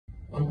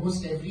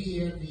Almost every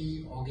year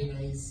we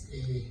organize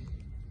a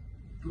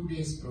 2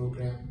 days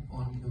program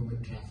on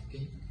human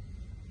trafficking.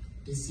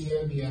 This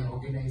year we are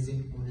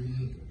organizing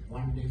only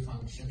 1 day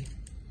function.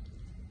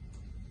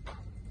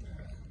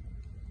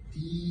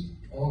 The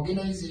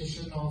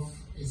organization of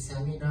a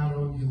seminar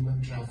on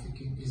human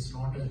trafficking is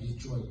not a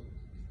ritual.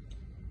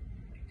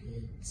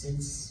 Okay.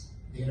 Since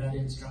there are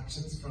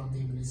instructions from the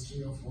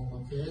Ministry of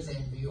Home Affairs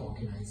and we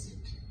organize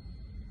it.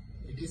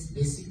 It is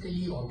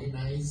basically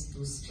organized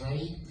to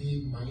strike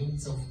the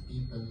minds of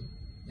people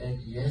that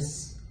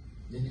yes,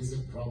 there is a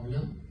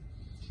problem,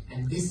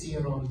 and this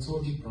year also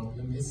the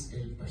problem is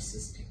still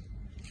persisting.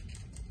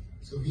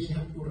 So we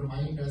have to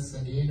remind us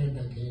again and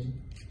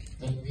again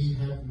that we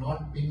have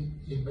not been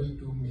able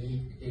to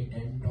make a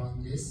dent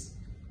on this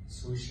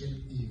social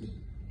evil.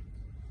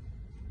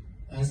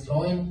 As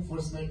law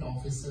enforcement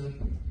officer,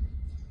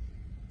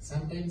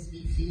 sometimes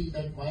we feel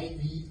that why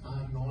we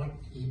are not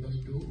able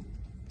to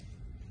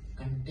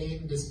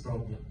contain this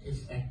problem,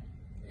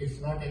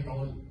 if not at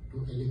all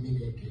to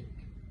eliminate it.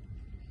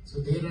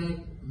 So there are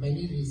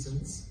many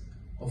reasons.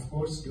 Of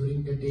course,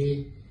 during the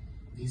day,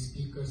 the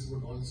speakers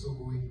would also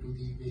go into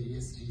the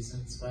various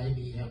reasons why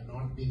we have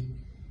not been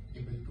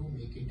able to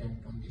make it dent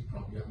on the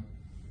problem.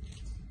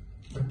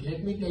 But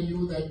let me tell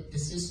you that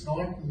this is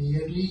not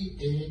merely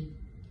a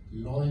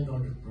law and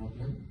order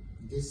problem.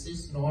 This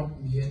is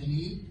not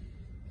merely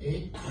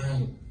a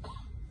crime.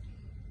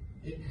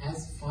 It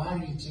has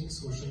far-reaching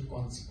social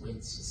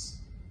consequences.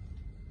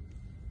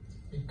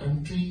 A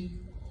country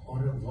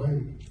or a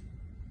world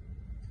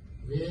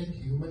where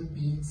human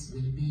beings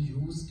will be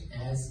used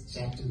as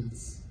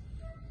chattels,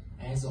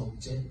 as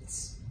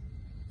objects,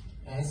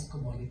 as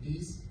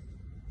commodities.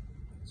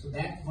 So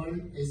that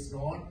world is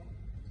not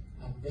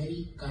a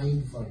very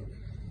kind world.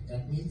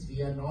 That means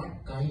we are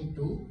not kind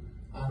to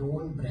our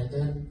own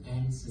brethren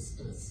and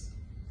sisters.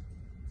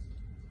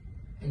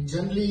 And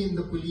generally in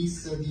the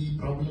police, the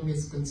problem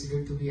is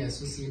considered to be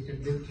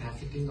associated with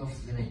trafficking of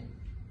women.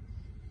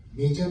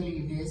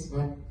 Majorly it is,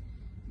 but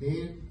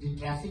the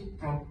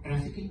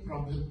trafficking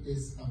problem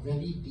is a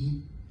very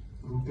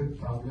deep-rooted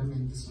problem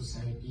in the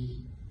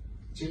society.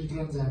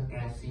 Children are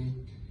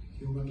trafficked,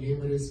 human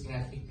labor is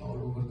trafficked all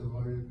over the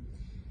world,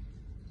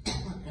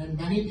 and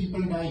many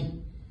people die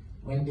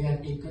when they are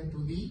taken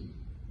to the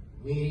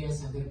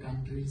various other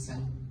countries.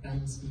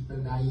 Sometimes people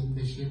die in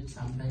the ship,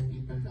 sometimes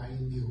people die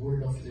in the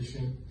hold of the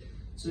ship.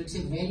 So it's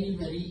a very,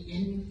 very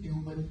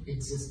inhuman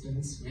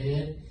existence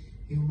where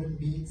human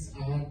beings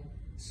are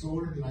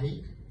sold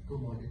like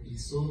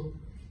commodities. So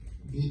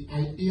the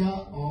idea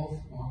of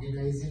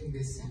organizing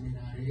this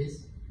seminar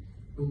is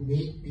to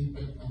make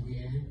people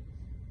aware,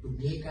 to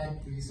make our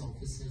police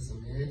officers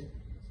aware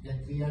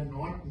that we are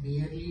not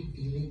merely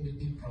dealing with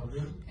the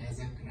problem as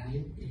a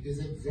crime. It is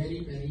a very,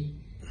 very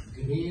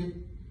grave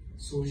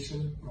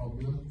social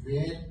problem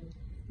where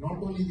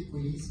not only the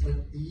police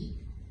but the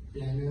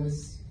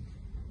planners,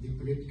 the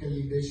political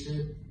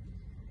leadership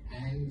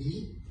and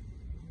the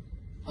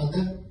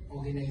other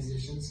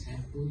organizations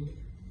have to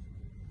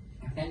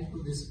attend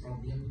to this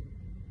problem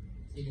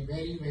in a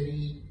very,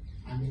 very,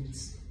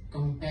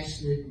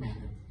 compassionate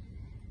manner.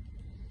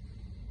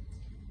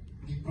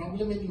 The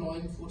problem in law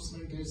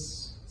enforcement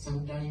is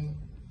sometimes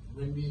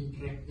when we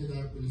interact with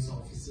our police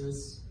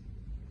officers,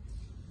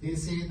 they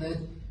say that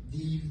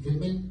the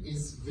women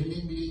is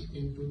willingly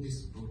into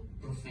this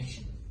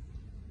profession.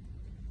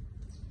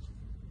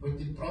 But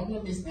the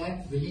problem is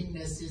that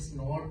willingness is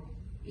not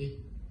a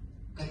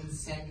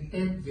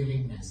consented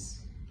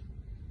willingness.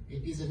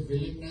 It is a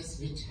willingness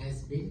which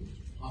has been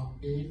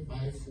obtained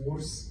by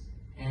force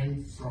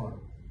and fraud.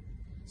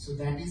 So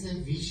that is a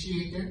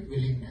vitiated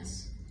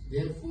willingness.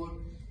 Therefore,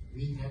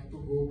 we have to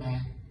go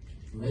back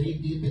very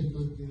deep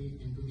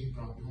into the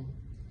problem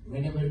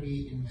whenever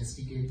we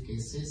investigate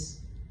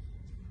cases.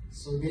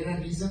 So there are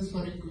reasons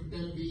for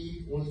acquittal.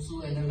 We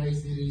also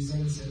analyze the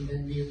reasons and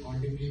then we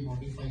accordingly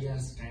modify our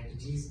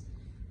strategies.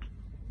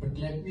 But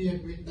let me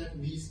admit that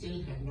we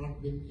still have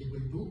not been able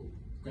to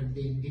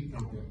contain the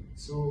problem.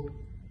 So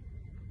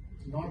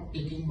not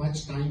taking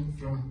much time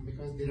from,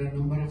 because there are a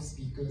number of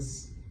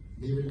speakers,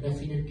 they will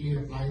definitely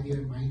apply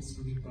their minds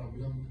to the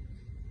problem.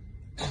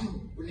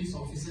 Police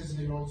officers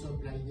will also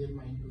apply their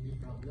mind to the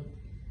problem.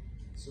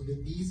 So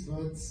with these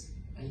words,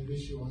 I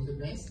wish you all the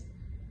best.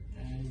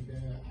 And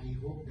I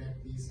hope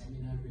that the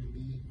seminar will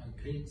be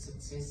a great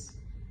success.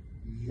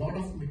 A lot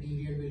of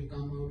material will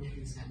come out of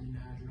the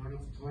seminar, a lot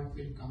of thought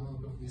will come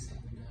out of the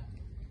seminar,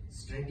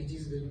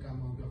 strategies will come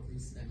out of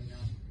this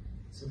seminar.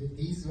 So with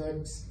these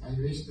words, I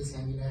wish the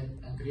seminar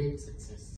a great success.